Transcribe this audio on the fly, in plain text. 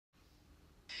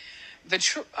The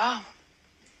truth.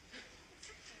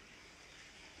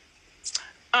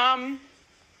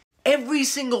 Every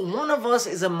single one of us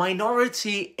is a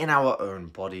minority in our own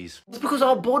bodies. It's because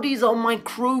our bodies are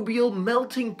microbial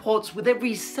melting pots, with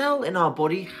every cell in our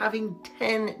body having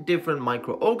 10 different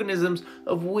microorganisms,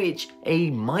 of which a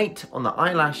mite on the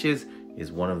eyelashes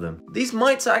is one of them. These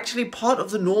mites are actually part of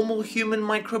the normal human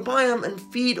microbiome and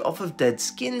feed off of dead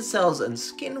skin cells and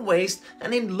skin waste,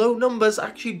 and in low numbers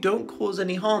actually don't cause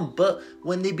any harm, but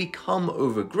when they become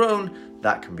overgrown,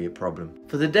 that can be a problem.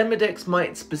 For the Demodex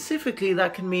mite specifically,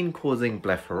 that can mean causing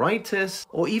blepharitis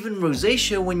or even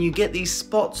rosacea when you get these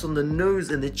spots on the nose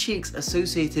and the cheeks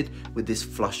associated with this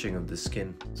flushing of the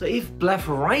skin. So if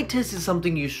blepharitis is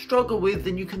something you struggle with,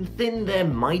 then you can thin their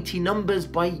mighty numbers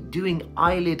by doing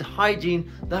eyelid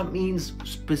hygiene. That means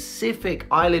specific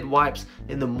eyelid wipes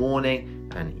in the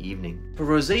morning and evening. For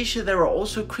rosacea, there are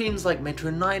also creams like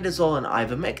metronidazole and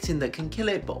ivermectin that can kill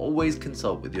it, but always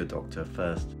consult with your doctor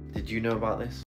first. Did you know about this?